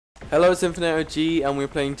Hello, it's smoothyTube, and we're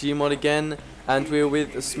playing Gmod again, and we're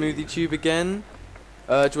with smoothyTube again.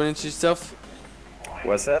 Do you want to introduce yourself?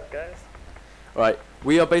 What's up, guys? Right,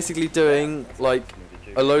 we are basically doing like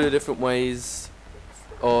a load of different ways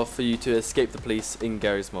for you to escape the police in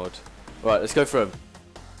Garry's mod. Right, let's go through them.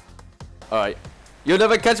 Alright, you'll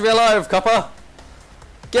never catch me alive, copper!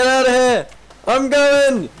 Get out of here! I'm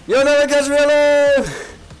going! You'll never catch me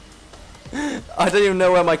alive! I don't even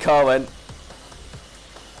know where my car went.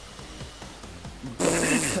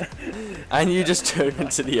 And you just drove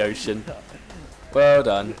into the ocean. Well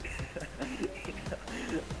done.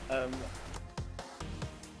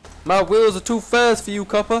 My wheels are too fast for you,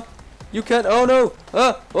 copper. You can't. Oh no!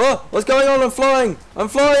 Oh! What's going on? I'm flying! I'm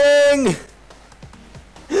flying!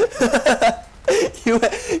 you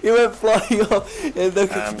went flying off in the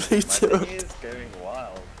complete. My thing is going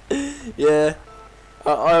wild. Yeah,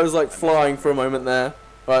 I was like flying for a moment there.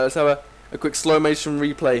 Right, let's have a quick slow motion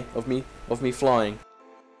replay of me flying.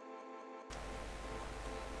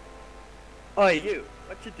 Oi, you!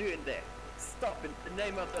 What you doing there? Stop in the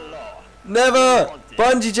name of the law. Never!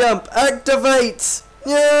 Bungee jump! Activate!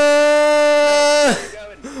 Yeah!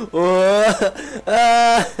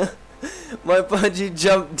 My bungee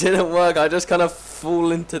jump didn't work. I just kind of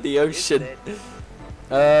fall into the ocean.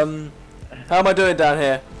 How am I doing down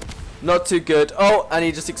here? Not too good. Oh, and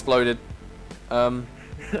he just exploded. Oh,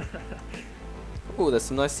 there's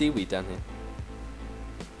some nice seaweed down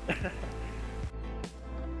here.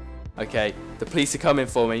 Okay, the police are coming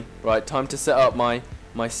for me. Right, time to set up my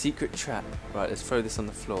secret trap. Right, let's throw this on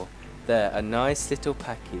the floor. There, a nice little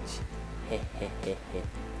package.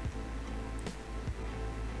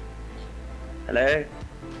 Hello?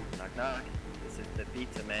 Knock knock. This is the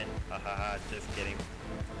pizza man. Haha, just kidding.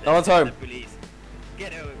 No one's home. The police.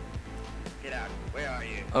 Get out. Get out. Where are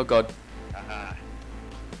you? Oh god. Haha.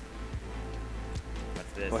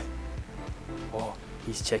 What's this? Wait. Oh,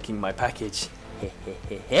 he's checking my package.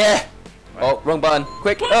 Yeah. Oh, wrong button.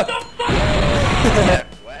 Quick. What?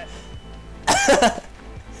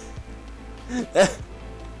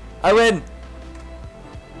 I win.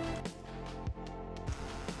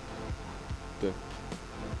 Good.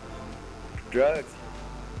 Drugs,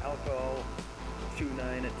 alcohol,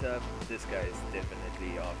 tuna in a tub. This guy is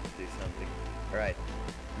definitely off to do something. Alright.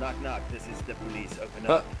 Knock knock, this is the police. Open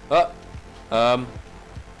up.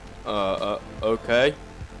 Okay.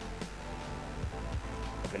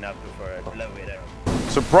 Open up before I blow it up.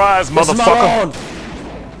 Surprise, motherfucker!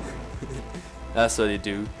 That's what they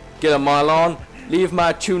do. Get a mile on. Leave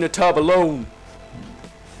my tuna tub alone.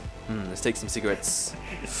 Let's take some cigarettes.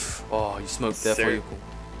 Oh, you smoked there for you.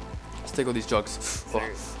 Let's take all these drugs.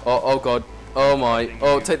 Oh god. Oh my.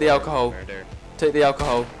 Oh, take the alcohol. Take the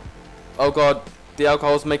alcohol. Oh god. The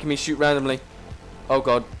alcohol's making me shoot randomly. Oh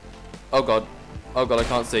god. Oh god. Oh god, I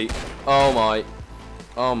can't see. Oh my.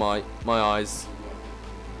 Oh my. My eyes.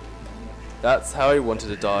 That's how I wanted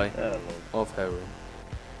to die. Of heroin.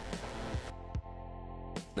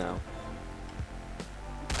 Now.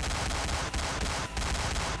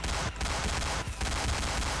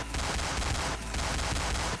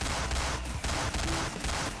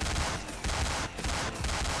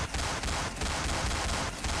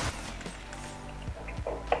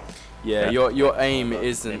 Yeah, your aim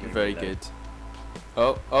isn't very good.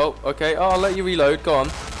 Oh, okay. Oh, I'll let you reload. Go on.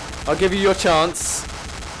 I'll give you your chance.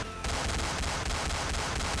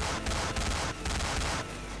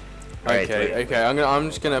 Okay. I'm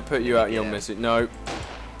just gonna put you out your misery. No.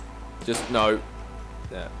 Just no.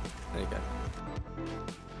 There you go.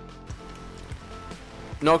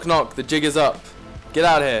 Knock knock. The jig is up. Get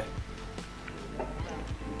out of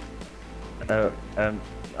here.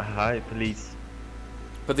 Hi, police.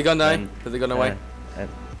 Put the gun down. Put the gun away.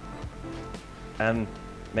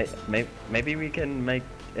 Maybe we can make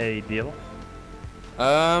a deal.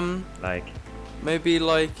 Like. Maybe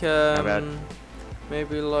like. How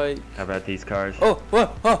about these cars? Oh,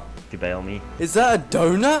 what? Oh. To bail me. Is that a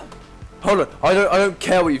donut? Hold on. I don't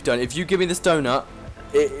care what you've done. If you give me this donut,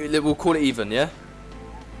 we'll call it even. Yeah.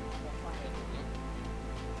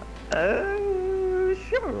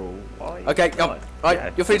 Sure. Why Okay. not? Right.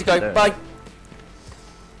 Yeah, you're free to go. there. Bye.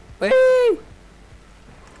 Whee!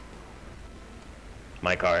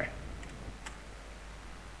 My car.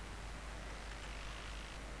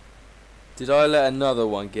 Did I let another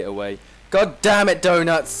one get away? God damn it,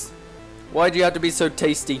 donuts! Why do you have to be so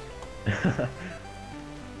tasty?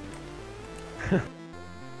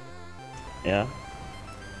 Yeah.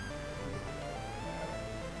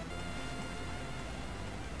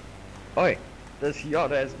 Oi, this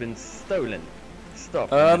yacht has been stolen.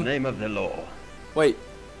 Stop in the name of the law. Wait,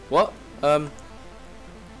 what?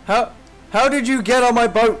 How did you get on my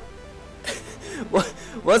boat?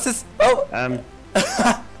 What's this? Oh!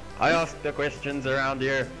 I ask the questions around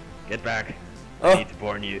here. Get back. Oh. I need to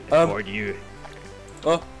board you.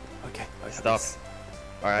 Oh! Okay. Stop.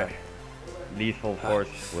 Alright. Lethal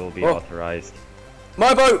force will be authorized.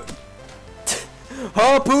 My boat!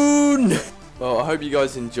 Harpoon! Well, I hope you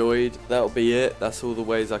guys enjoyed. That'll be it. That's all the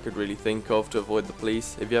ways I could really think of to avoid the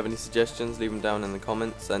police. If you have any suggestions, leave them down in the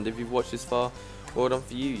comments. And if you've watched this far, well done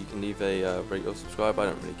for you. You can leave a rate or subscribe. I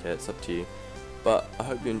don't really care. It's up to you. But I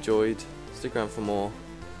hope you enjoyed. Stick around for more.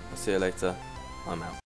 I'll see you later. I'm out.